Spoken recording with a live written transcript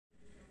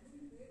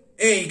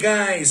Hey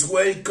guys,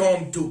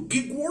 welcome to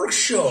Geek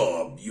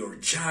Workshop, your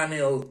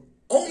channel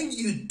on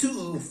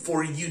YouTube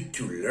for you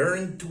to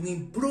learn to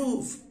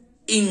improve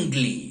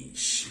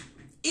English.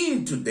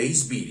 In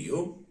today's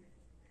video,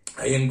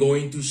 I am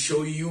going to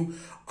show you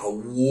a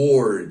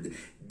word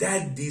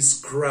that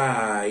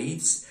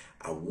describes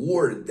an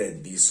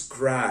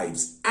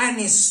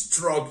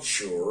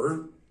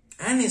structure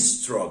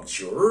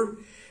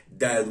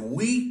that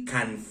we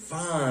can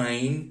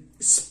find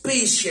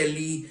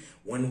especially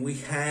when we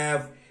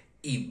have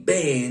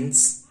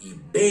events,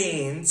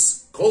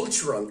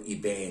 cultural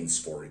events,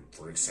 for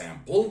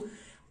example,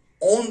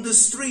 on the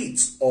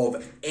streets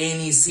of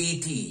any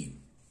city.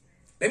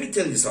 Let me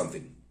tell you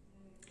something.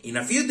 In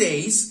a few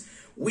days,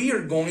 we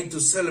are going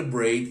to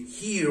celebrate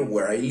here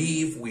where I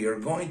live, we are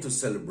going to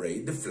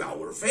celebrate the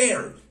flower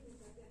fair.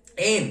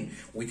 And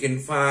we can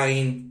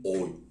find,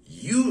 or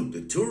you,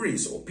 the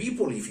tourists or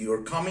people, if you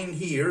are coming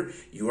here,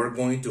 you are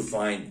going to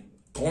find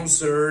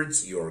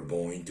concerts, you're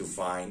going to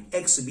find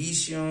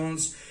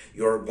exhibitions,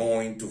 you're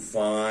going to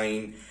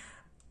find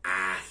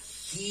a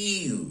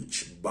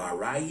huge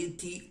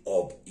variety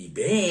of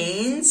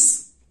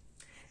events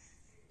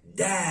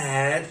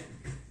that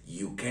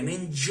you can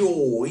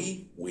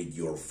enjoy with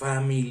your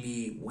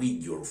family,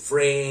 with your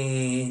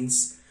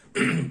friends,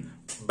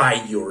 by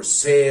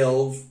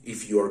yourself,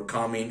 if you're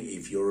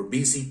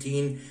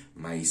visiting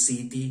my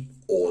city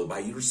all by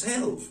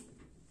yourself.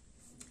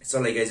 So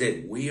like I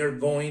said, we are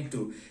going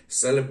to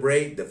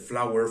celebrate the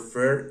flower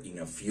fair in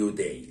a few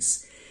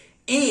days.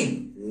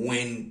 And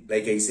when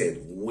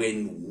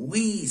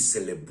we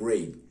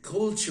celebrate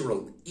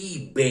cultural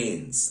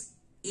events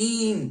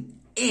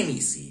in any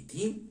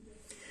city,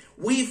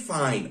 we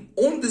find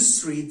on the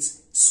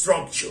streets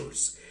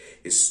structures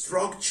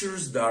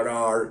that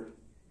are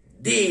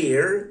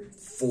there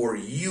for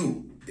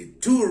you, the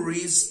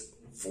tourists,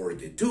 or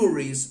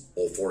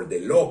for the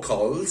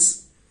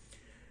locals,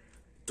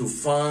 to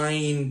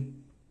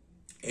find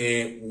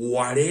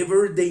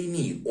whatever they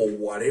need or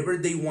whatever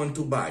they want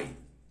to buy,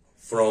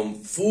 from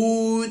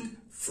food,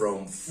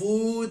 from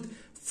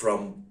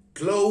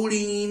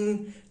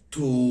clothing,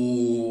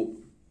 to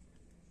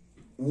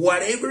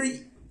whatever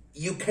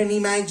you can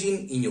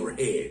imagine in your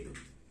head.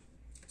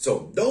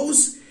 So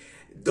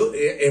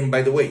and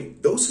by the way,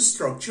 those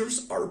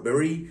structures are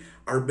very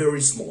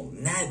small,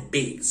 not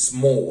big,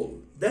 small.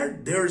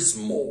 They're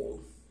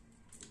small.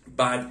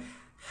 But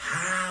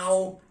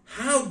how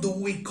do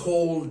we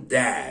call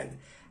that?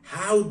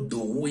 How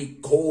do we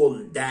call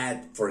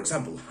that? For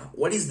example,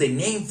 what is the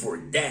name for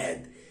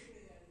that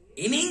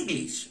in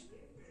English?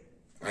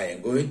 I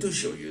am going to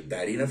show you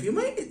that in a few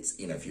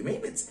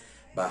minutes.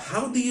 But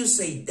how do you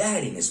say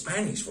that in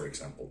Spanish, for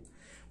example?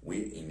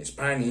 In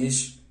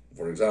Spanish,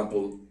 for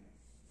example,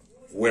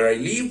 where I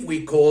live,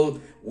 we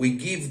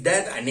give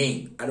that a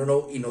name. I don't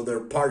know in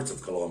other parts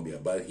of Colombia,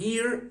 but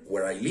here,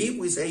 where I live,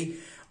 we say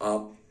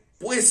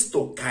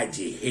puesto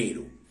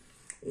callejero.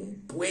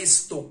 Un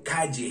puesto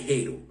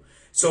callejero.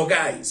 So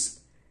guys,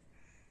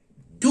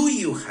 do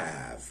you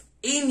have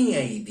any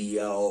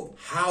idea of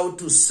how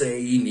to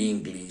say in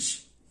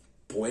English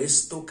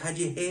puesto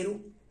callejero?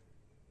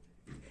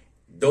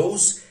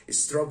 Those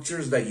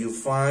structures that you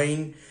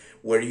find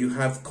where you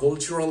have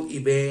cultural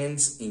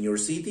events in your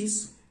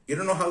cities? You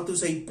don't know how to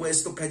say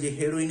puesto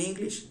callejero in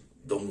English?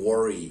 Don't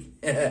worry,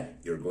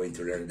 you're going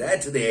to learn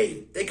that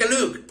today. Take a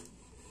look.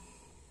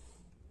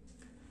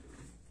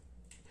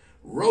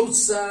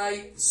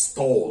 Roadside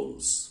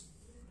stalls.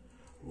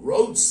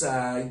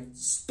 Roadside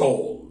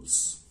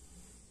stalls.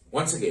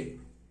 Once again,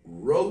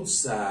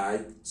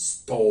 roadside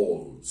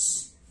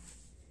stalls.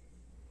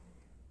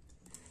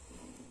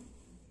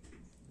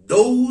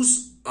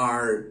 Those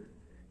are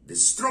the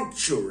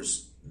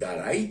structures that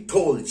I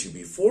told you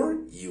before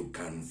you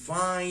can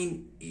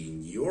find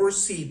in your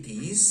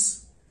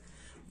cities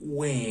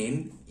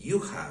when you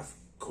have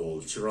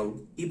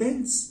cultural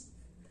events.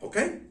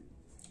 Okay?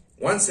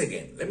 Once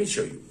again, let me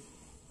show you.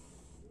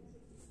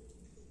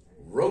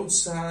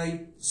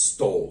 Roadside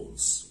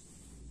stalls.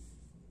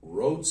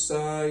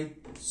 Roadside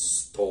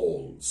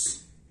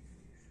stalls.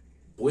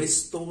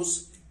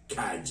 Puestos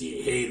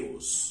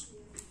callejeros.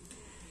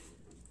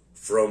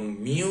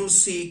 From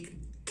music,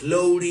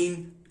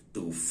 clothing,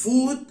 to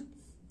food,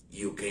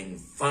 you can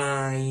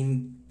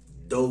find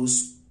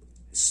those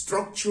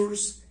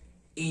structures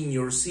in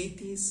your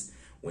cities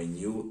when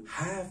you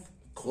have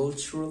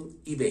cultural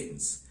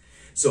events.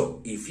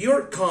 So if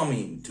you're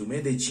coming to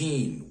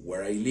Medellin,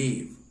 where I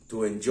live,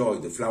 to enjoy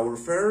the flower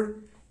fair,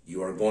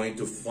 you are going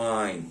to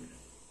find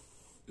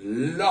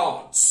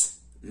lots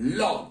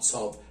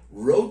of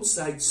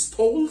roadside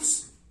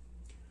stalls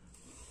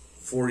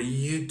for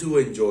you to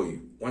enjoy.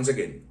 Once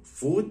again,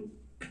 food,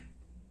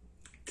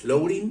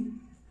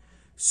 clothing,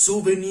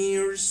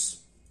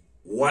 souvenirs,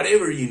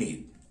 whatever you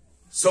need.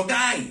 So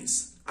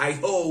guys, I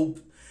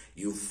hope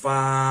you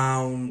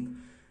found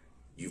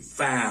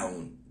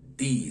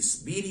this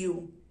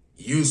video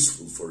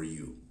useful for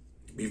you.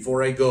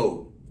 Before I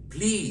go,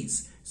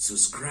 please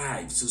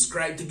subscribe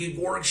to Geek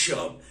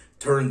Workshop.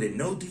 Turn the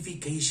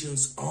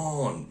notifications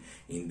on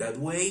In that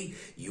way,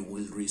 you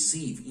will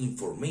receive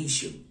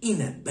information in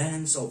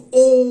advance of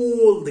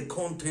all the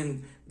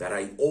content that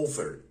I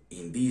offer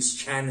in this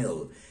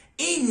channel.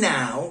 And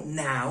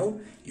now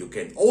you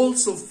can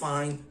also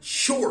find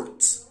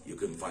shorts. You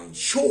can find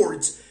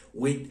shorts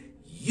with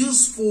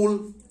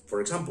useful,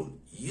 for example,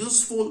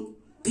 useful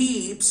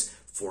tips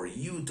for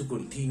you to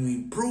continue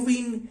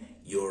improving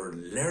your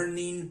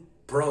learning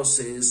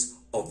process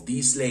of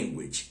this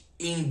language,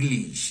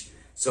 English.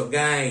 So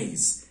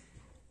guys,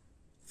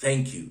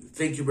 thank you.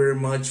 Thank you very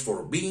much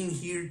for being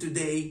here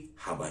today.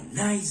 Have a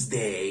nice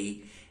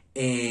day.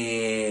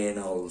 And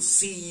I'll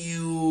see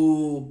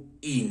you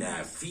in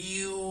a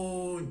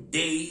few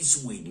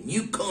days with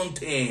new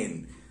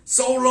content.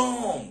 So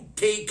long.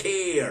 Take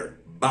care.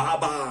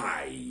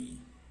 Bye-bye.